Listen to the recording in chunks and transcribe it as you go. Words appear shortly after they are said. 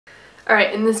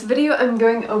Alright, in this video I'm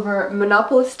going over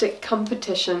monopolistic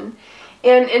competition,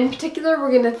 and in particular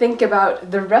we're going to think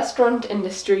about the restaurant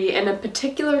industry in a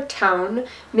particular town.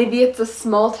 Maybe it's a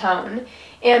small town,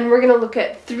 and we're going to look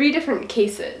at three different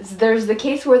cases. There's the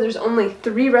case where there's only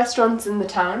 3 restaurants in the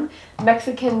town: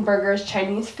 Mexican, burgers,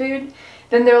 Chinese food.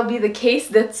 Then there will be the case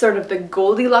that's sort of the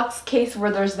Goldilocks case,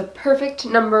 where there's the perfect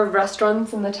number of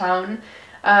restaurants in the town.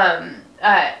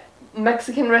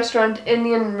 Mexican restaurant,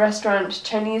 Indian restaurant,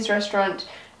 Chinese restaurant,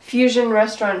 fusion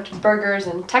restaurant, burgers,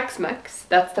 and Tex-Mex.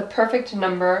 That's the perfect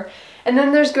number. And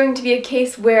then there's going to be a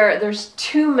case where there's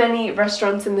too many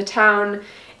restaurants in the town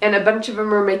and a bunch of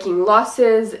them are making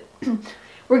losses.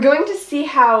 We're going to see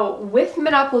how, with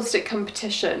monopolistic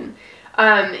competition,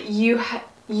 you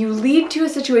lead to a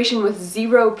situation with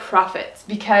 0 profits,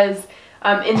 because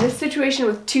in this situation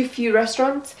with too few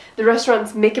restaurants, the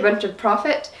restaurants make a bunch of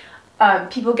profit.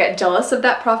 People get jealous of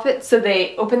that profit, so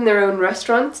they open their own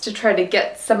restaurants to try to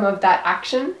get some of that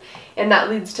action, and that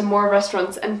leads to more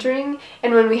restaurants entering.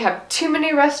 And when we have too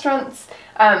many restaurants,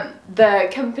 the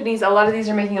companies, a lot of these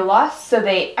are making a loss, so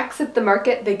they exit the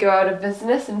market, they go out of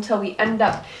business until we end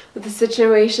up with a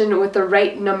situation with the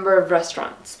right number of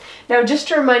restaurants. Now, just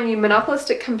to remind you,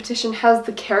 monopolistic competition has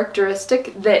the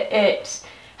characteristic that it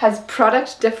has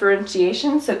product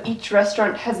differentiation, so each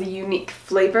restaurant has a unique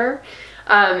flavor.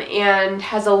 And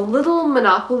has a little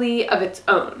monopoly of its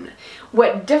own.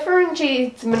 What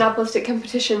differentiates monopolistic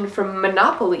competition from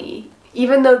monopoly,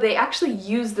 even though they actually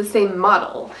use the same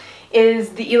model,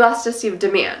 is the elasticity of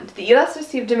demand. The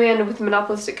elasticity of demand with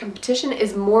monopolistic competition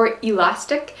is more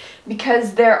elastic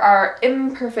because there are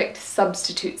imperfect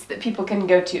substitutes that people can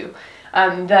go to.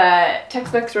 The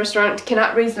Tex-Mex restaurant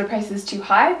cannot raise their prices too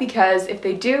high, because if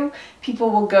they do, people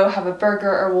will go have a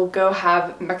burger or will go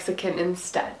have Mexican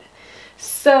instead.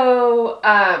 So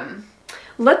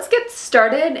let's get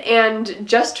started, and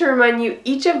just to remind you,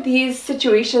 each of these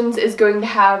situations is going to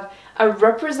have a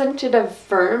representative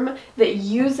firm that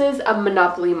uses a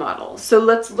monopoly model. So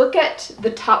let's look at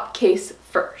the top case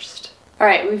first.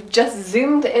 Alright, we've just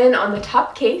zoomed in on the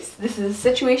top case. This is a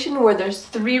situation where there's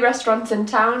 3 restaurants in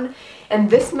town,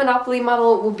 and this monopoly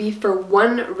model will be for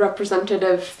one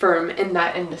representative firm in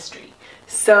that industry.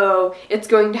 So it's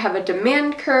going to have a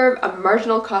demand curve, a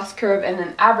marginal cost curve, and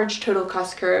an average total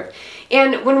cost curve.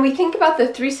 And when we think about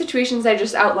the 3 situations I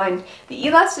just outlined, the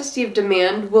elasticity of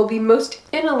demand will be most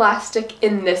inelastic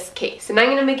in this case. And I'm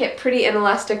going to make it pretty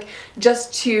inelastic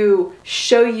just to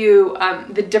show you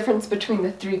the difference between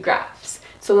the 3 graphs.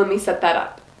 So let me set that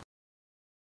up.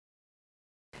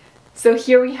 So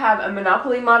here we have a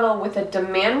monopoly model with a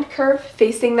demand curve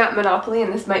facing that monopoly,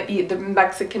 and this might be the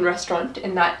Mexican restaurant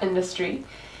in that industry.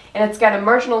 And it's got a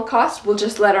marginal cost. We'll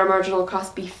just let our marginal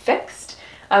cost be fixed,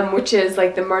 which is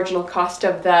like the marginal cost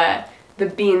of the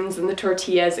beans and the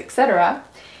tortillas, etc.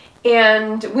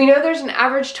 And we know there's an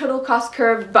average total cost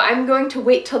curve, but I'm going to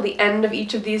wait till the end of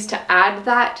each of these to add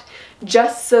that,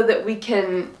 just so that we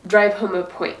can drive home a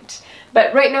point.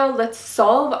 But right now, let's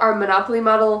solve our monopoly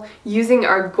model using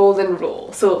our golden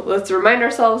rule. So let's remind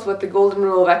ourselves what the golden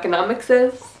rule of economics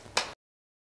is.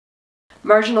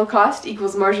 Marginal cost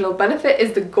equals marginal benefit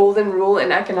is the golden rule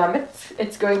in economics.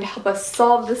 It's going to help us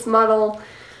solve this model.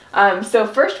 So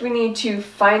first we need to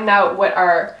find out what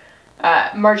our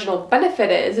marginal benefit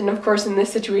is, and of course in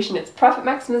this situation it's profit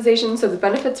maximization, so the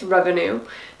benefit's revenue.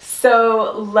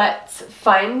 So let's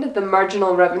find the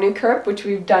marginal revenue curve, which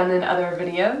we've done in other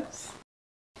videos.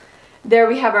 There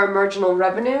we have our marginal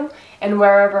revenue, and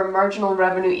wherever marginal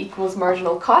revenue equals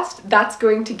marginal cost, that's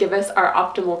going to give us our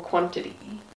optimal quantity.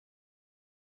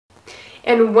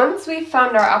 And once we've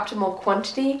found our optimal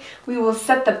quantity, we will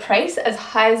set the price as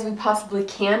high as we possibly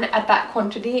can at that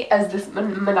quantity as this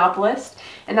monopolist,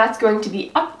 and that's going to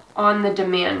be up on the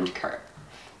demand curve.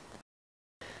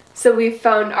 So we've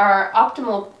found our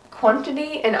optimal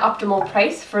quantity and optimal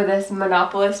price for this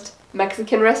monopolist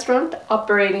Mexican restaurant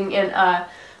operating in a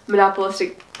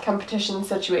monopolistic competition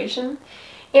situation.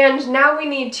 And now we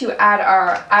need to add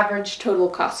our average total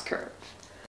cost curve.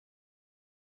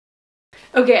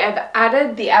 Okay, I've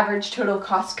added the average total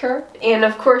cost curve, and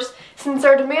of course, since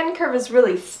our demand curve is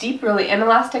really steep, really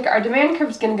inelastic, our demand curve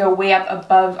is going to go way up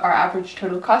above our average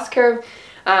total cost curve,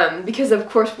 because of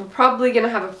course we're probably going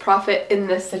to have a profit in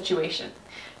this situation.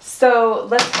 So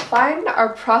let's find our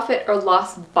profit or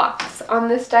loss box on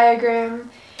this diagram.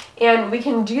 And we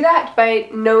can do that by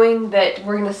knowing that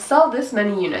we're going to sell this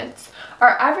many units.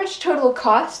 Our average total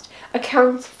cost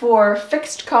accounts for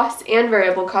fixed costs and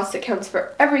variable costs, accounts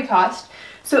for every cost.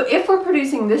 So if we're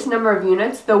producing this number of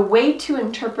units, the way to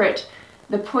interpret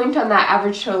the point on that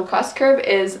average total cost curve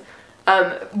is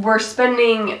we're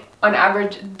spending on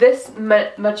average this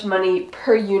much money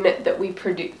per unit that we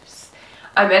produce.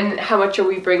 And how much are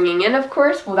we bringing in, of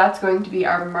course? Well, that's going to be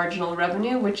our marginal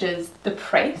revenue, which is the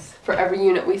price for every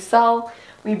unit we sell.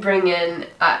 We bring in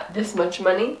this much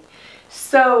money.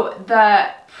 So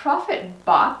the profit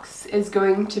box is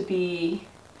going to be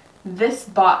this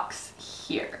box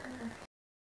here.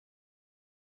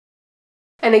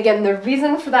 And again, the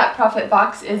reason for that profit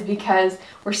box is because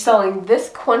we're selling this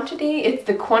quantity. It's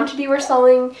the quantity we're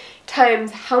selling times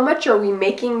how much are we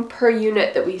making per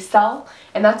unit that we sell,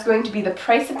 and that's going to be the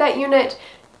price of that unit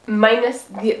minus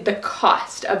the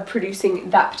cost of producing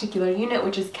that particular unit,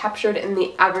 which is captured in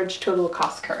the average total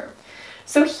cost curve.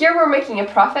 So here we're making a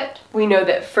profit. We know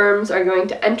that firms are going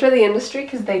to enter the industry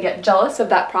because they get jealous of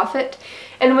that profit.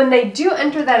 And when they do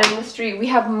enter that industry, we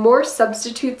have more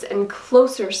substitutes and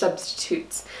closer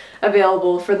substitutes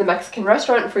available for the Mexican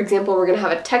restaurant. For example, we're going to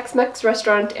have a Tex-Mex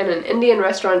restaurant and an Indian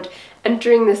restaurant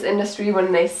entering this industry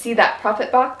when they see that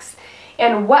profit box.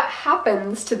 And what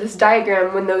happens to this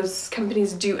diagram when those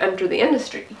companies do enter the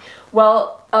industry?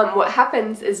 Well, what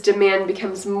happens is demand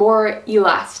becomes more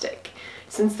elastic.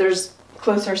 Since there's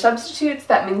closer substitutes,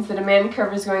 that means the demand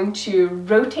curve is going to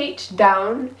rotate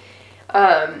down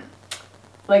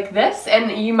like this,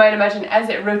 and you might imagine as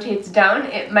it rotates down,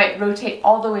 it might rotate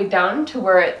all the way down to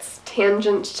where it's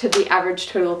tangent to the average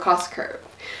total cost curve.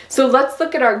 So let's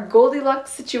look at our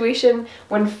Goldilocks situation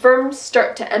when firms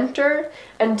start to enter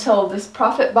until this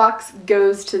profit box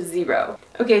goes to 0.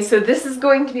 Okay, so this is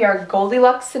going to be our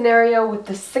Goldilocks scenario with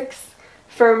the 6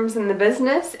 firms in the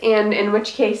business, and in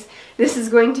which case this is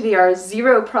going to be our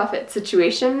 0 profit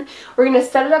situation. We're going to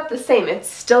set it up the same. It's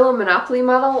still a monopoly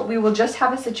model. We will just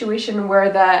have a situation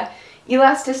where the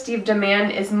elasticity of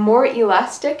demand is more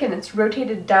elastic and it's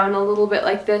rotated down a little bit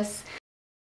like this.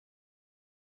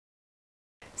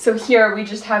 So here we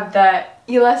just have the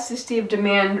elasticity of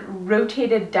demand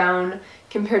rotated down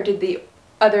compared to the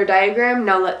other diagram.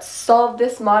 Now let's solve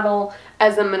this model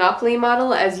as a monopoly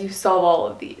model as you solve all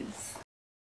of these.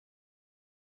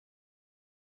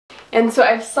 And so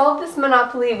I've solved this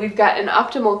monopoly. We've got an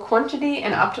optimal quantity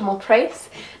and optimal price.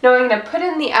 Now I'm going to put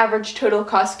in the average total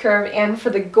cost curve, and for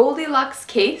the Goldilocks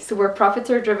case, where profits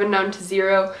are driven down to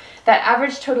 0, that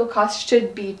average total cost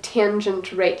should be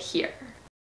tangent right here.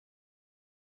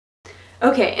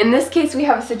 Okay, in this case we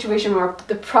have a situation where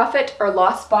the profit or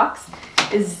loss box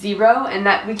is 0, and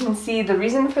that we can see the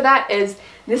reason for that is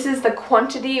this is the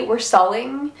quantity we're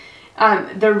selling.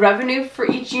 The revenue for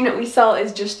each unit we sell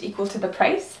is just equal to the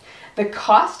price. The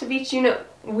cost of each unit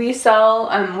we sell,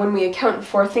 when we account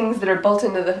for things that are built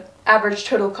into the average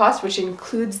total cost, which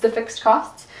includes the fixed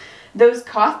costs, those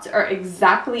costs are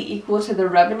exactly equal to the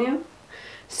revenue.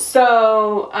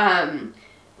 So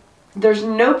there's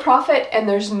no profit and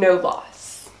there's no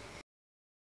loss.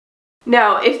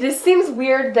 Now, if this seems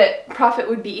weird that profit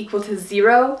would be equal to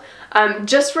 0,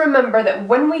 just remember that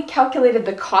when we calculated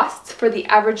the costs for the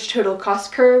average total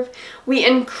cost curve, we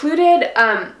included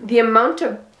the amount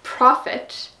of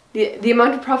profit, the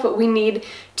amount of profit we need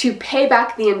to pay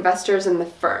back the investors in the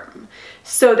firm.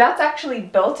 So that's actually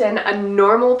built in a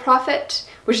normal profit,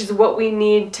 which is what we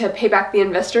need to pay back the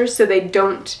investors so they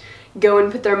don't go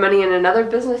and put their money in another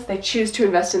business, they choose to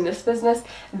invest in this business.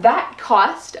 That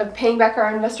cost of paying back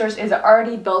our investors is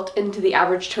already built into the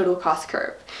average total cost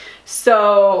curve.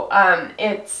 So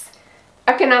it's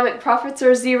economic profits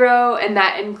are 0, and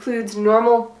that includes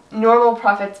normal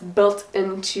profits built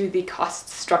into the cost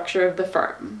structure of the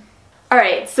firm.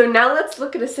 Alright, so now let's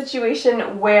look at a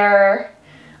situation where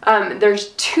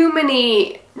there's too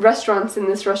many restaurants in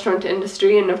this restaurant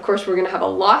industry, and of course we're going to have a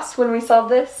loss when we solve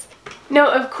this. Now,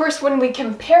 of course, when we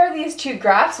compare these two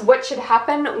graphs, what should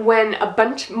happen when a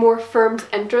bunch more firms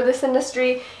enter this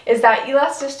industry is that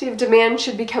elasticity of demand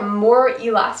should become more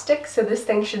elastic, so this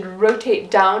thing should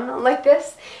rotate down like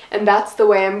this, and that's the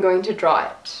way I'm going to draw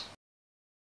it.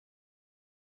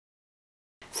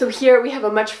 So here we have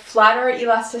a much flatter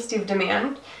elasticity of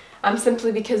demand,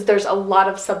 simply because there's a lot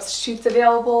of substitutes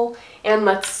available, and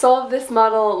let's solve this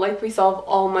model like we solve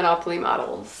all monopoly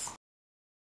models.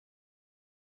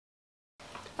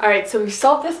 Alright, so we've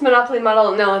solved this monopoly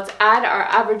model. Now let's add our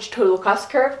average total cost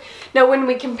curve. Now when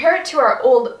we compare it to our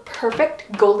old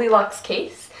perfect Goldilocks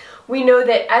case, we know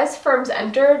that as firms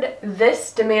entered,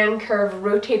 this demand curve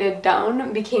rotated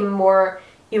down, became more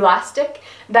elastic.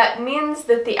 That means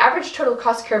that the average total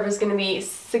cost curve is going to be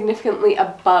significantly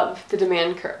above the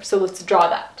demand curve. So let's draw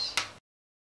that.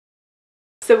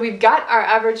 So we've got our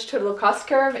average total cost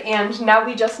curve, and now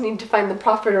we just need to find the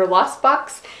profit or loss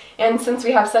box. And since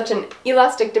we have such an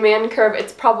elastic demand curve,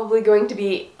 it's probably going to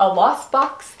be a loss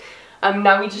box.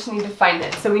 Now we just need to find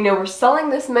it. So we know we're selling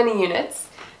this many units,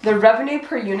 the revenue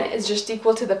per unit is just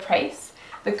equal to the price.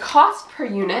 The cost per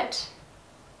unit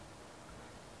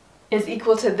is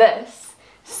equal to this.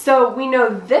 So we know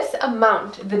this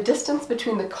amount, the distance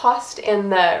between the cost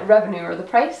and the revenue or the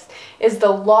price, is the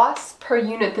loss per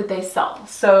unit that they sell.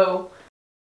 So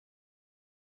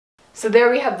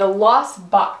there we have the loss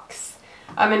box,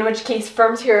 in which case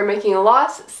firms here are making a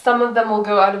loss. Some of them will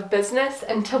go out of business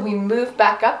until we move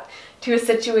back up to a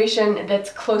situation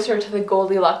that's closer to the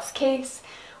Goldilocks case,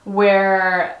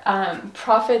 where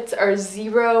profits are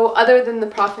zero, other than the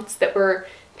profits that we're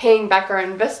paying back our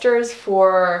investors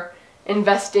for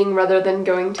investing rather than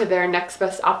going to their next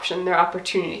best option, their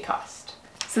opportunity cost.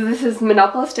 So this is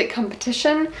monopolistic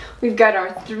competition. We've got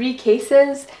our three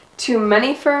cases: too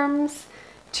many firms,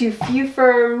 too few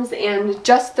firms, and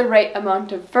just the right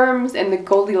amount of firms in the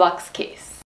Goldilocks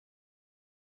case.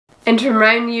 And to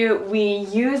remind you, we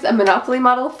use a monopoly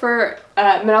model for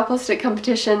monopolistic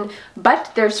competition,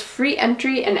 but there's free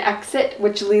entry and exit,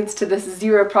 which leads to this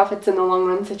zero profits in the long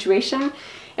run situation.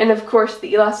 And of course,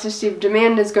 the elasticity of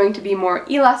demand is going to be more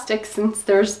elastic since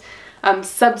there's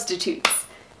substitutes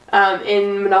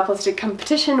in monopolistic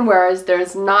competition, whereas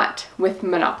there's not with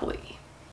monopoly.